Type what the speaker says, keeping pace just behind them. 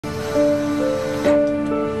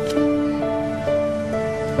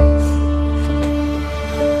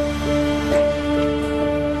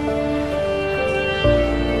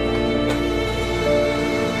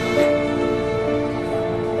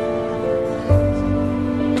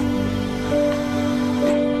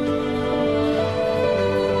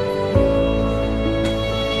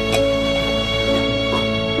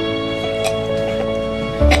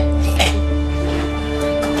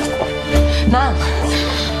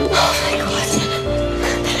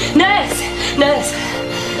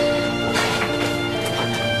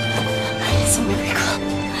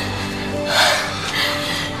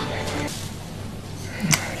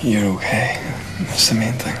you're okay. That's the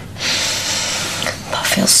main thing. But I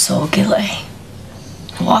feel so guilty.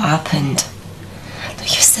 What happened?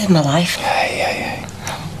 You saved my life. Aye.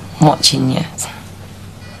 I'm watching you.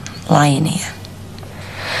 Lying here.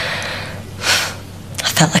 I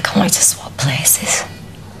felt like I wanted to swap places.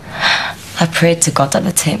 I prayed to God that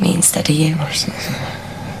would take me instead of you.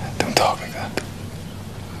 Don't talk like that.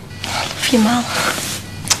 I love you, Mal. I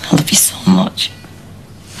love you so much.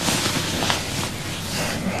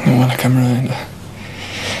 When I came round,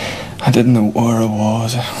 I didn't know where I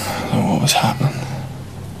was or what was happening.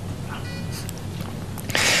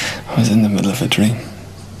 I was in the middle of a dream.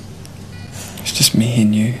 It's just me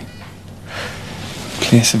and you.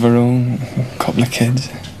 Place of our own, a couple of kids.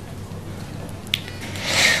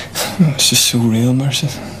 It's just so real, Mercy.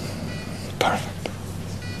 Perfect.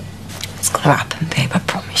 It's gonna happen, babe, I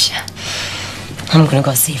promise you. I'm gonna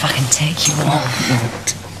go see if I can take you home.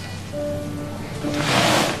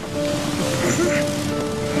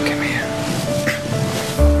 Come here.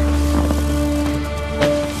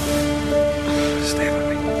 Stay with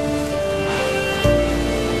me.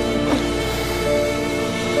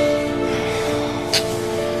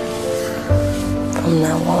 From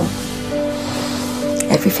now on,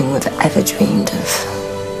 everything we've ever dreamed of.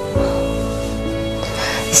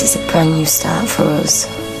 This is a brand new start for us.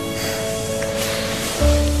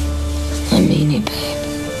 I mean it, babe.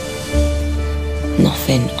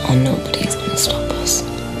 Nothing or nobody is gonna stop us.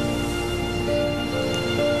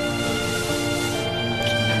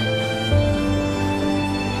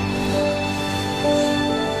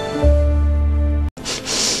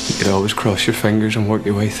 You could always cross your fingers and work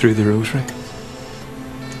your way through the rosary.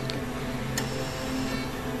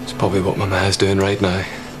 It's probably what my ma's doing right now.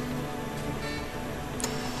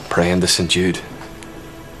 Praying to St. Jude.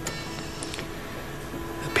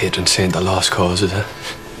 The patron saint of lost causes, eh?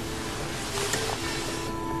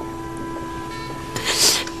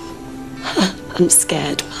 I'm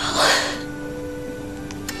scared, Mal.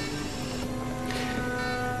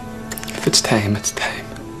 If it's time, it's time.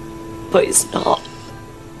 But it's not.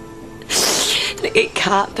 It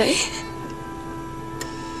can't be.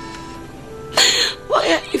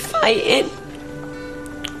 Why aren't you fighting?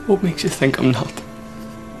 What makes you think I'm not?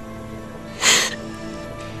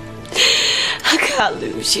 I can't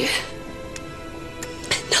lose you.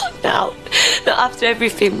 Not now. Not after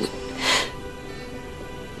everything.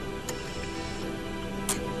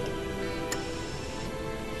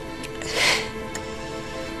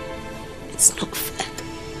 It's not fair.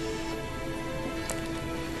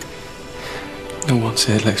 No one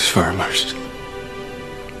said life's fair, Mercy.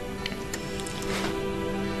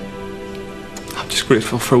 I'm just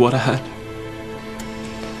grateful for what I had.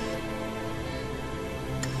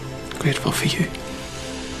 Grateful for you.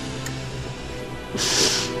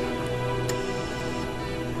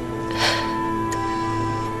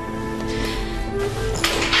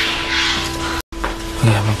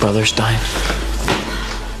 Yeah, my brother's dying.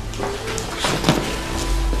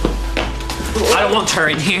 I don't want her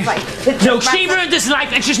in here. Right. No, she ruined his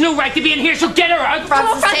life and she's no right to be in here, so get her out.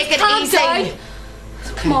 Francis, take it easy. Down.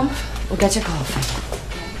 Come on. We'll get your coffee.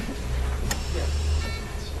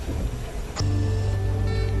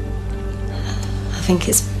 I think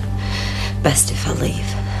it's best if I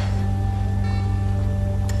leave.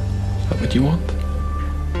 Is that what you want?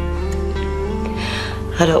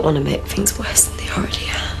 I don't want to make things worse than they already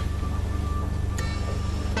are.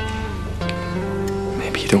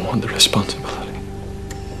 Maybe you don't want the responsibility.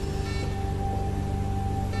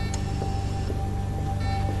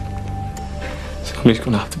 Somebody's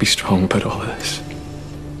going to have to be strong about all of this.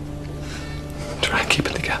 Try and keep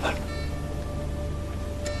it together.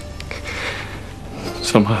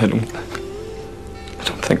 Somehow I don't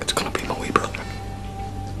think it's going to be my wee brother.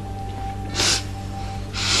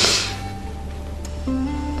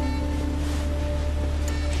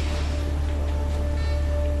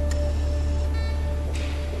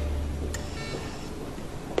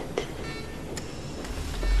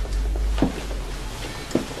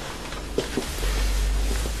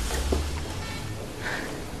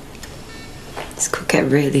 This could get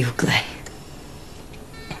really ugly.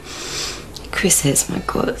 Chris hates my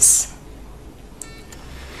guts.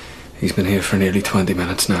 He's been here for nearly 20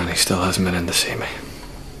 minutes now and he still hasn't been in to see me.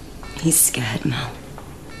 He's scared, Mal.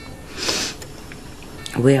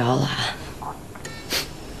 We all are.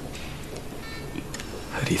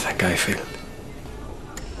 How do you think I feel?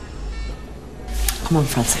 Come on,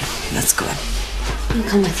 Francie. Let's go. I'll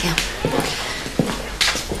come with you.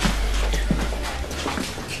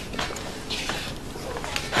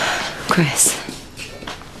 Chris.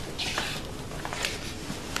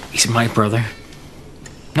 He's my brother.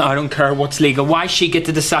 No, I don't care what's legal. Why she get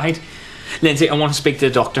to decide? Lindsay, I want to speak to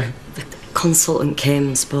the doctor. The consultant came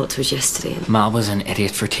and spoke to us yesterday. Mal was an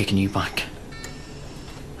idiot for taking you back.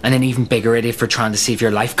 And an even bigger idiot for trying to save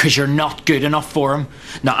your life, because you're not good enough for him.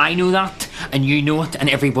 Now, I know that, and you know it, and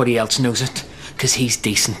everybody else knows it. Because he's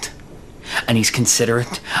decent. And he's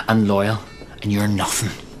considerate and loyal. And you're nothing.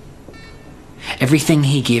 Everything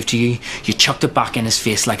he gave to you, you chucked it back in his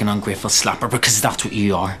face like an ungrateful slapper, because that's what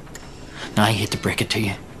you are. Now, I hate to break it to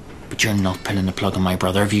you, but you're not pulling the plug on my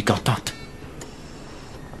brother. Have you got that?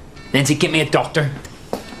 Lindsay, get me a doctor.